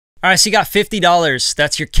All right, so you got $50.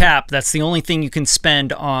 That's your cap. That's the only thing you can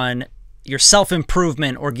spend on your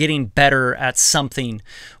self-improvement or getting better at something.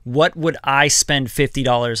 What would I spend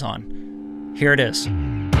 $50 on? Here it is.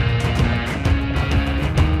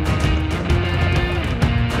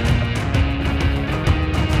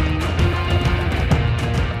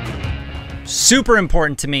 Super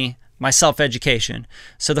important to me, my self-education.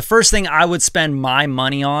 So the first thing I would spend my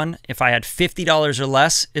money on if I had $50 or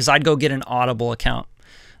less is I'd go get an Audible account.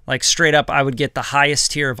 Like straight up, I would get the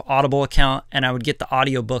highest tier of Audible account and I would get the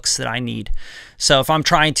audiobooks that I need. So if I'm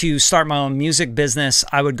trying to start my own music business,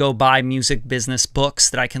 I would go buy music business books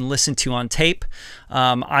that I can listen to on tape.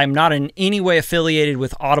 I'm not in any way affiliated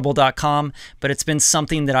with audible.com, but it's been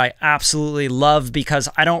something that I absolutely love because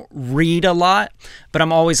I don't read a lot, but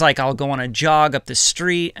I'm always like, I'll go on a jog up the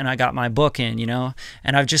street and I got my book in, you know?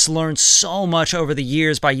 And I've just learned so much over the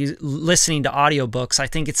years by listening to audiobooks. I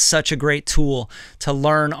think it's such a great tool to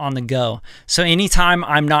learn on the go. So anytime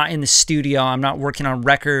I'm not in the studio, I'm not working on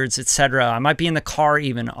records, etc., I might be in the car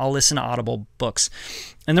even, I'll listen to Audible books.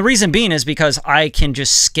 And the reason being is because I can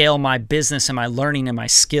just scale my business and my learning and my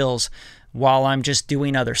skills while I'm just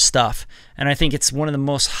doing other stuff. And I think it's one of the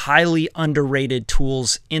most highly underrated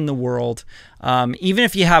tools in the world. Even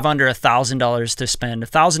if you have under $1,000 to spend,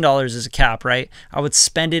 $1,000 is a cap, right? I would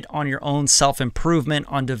spend it on your own self-improvement,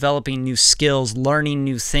 on developing new skills, learning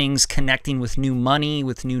new things, connecting with new money,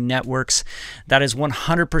 with new networks. That is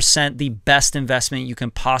 100% the best investment you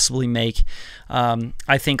can possibly make.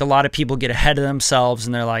 I think a lot of people get ahead of themselves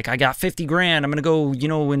and they're like, I got 50 grand, I'm gonna go, you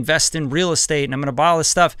know, invest in real estate and I'm gonna buy all this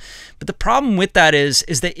stuff. But the problem with that is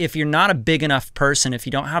that if you're not a big enough person, if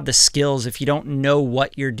you don't have the skills, if you don't know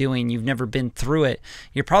what you're doing, you've never been through it,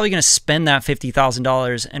 you're probably going to spend that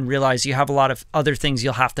 $50,000 and realize you have a lot of other things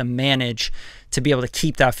you'll have to manage to be able to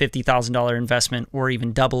keep that $50,000 investment or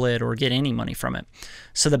even double it or get any money from it.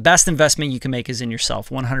 So the best investment you can make is in yourself,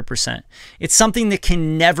 100%. It's something that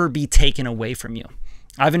can never be taken away from you.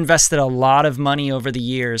 I've invested a lot of money over the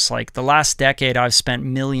years. Like the last decade, I've spent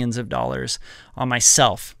millions of dollars on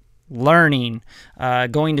myself, learning,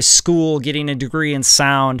 going to school, getting a degree in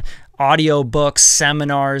sound, audio books,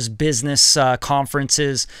 seminars, business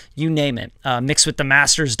conferences, you name it.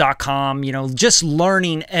 Mixwiththemasters.com, you know, just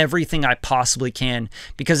learning everything I possibly can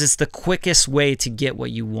because it's the quickest way to get what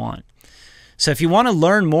you want. So if you want to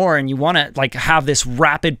learn more and you want to like have this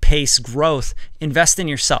rapid pace growth, invest in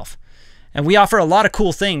yourself. And we offer a lot of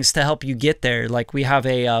cool things to help you get there. Like we have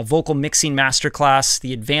a vocal mixing masterclass,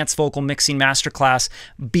 the advanced vocal mixing masterclass,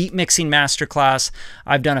 beat mixing masterclass.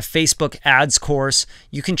 I've done a Facebook ads course.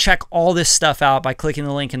 You can check all this stuff out by clicking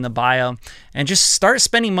the link in the bio and just start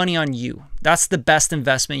spending money on you. That's the best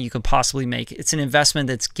investment you could possibly make. It's an investment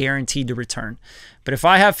that's guaranteed to return. But if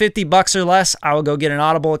I have 50 bucks or less, I would go get an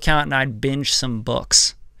Audible account and I'd binge some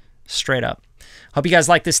books. Straight up. Hope you guys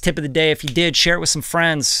like this tip of the day. If you did, share it with some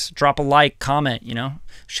friends. Drop a like, comment, you know,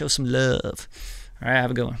 show some love. All right,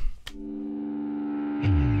 have a good one.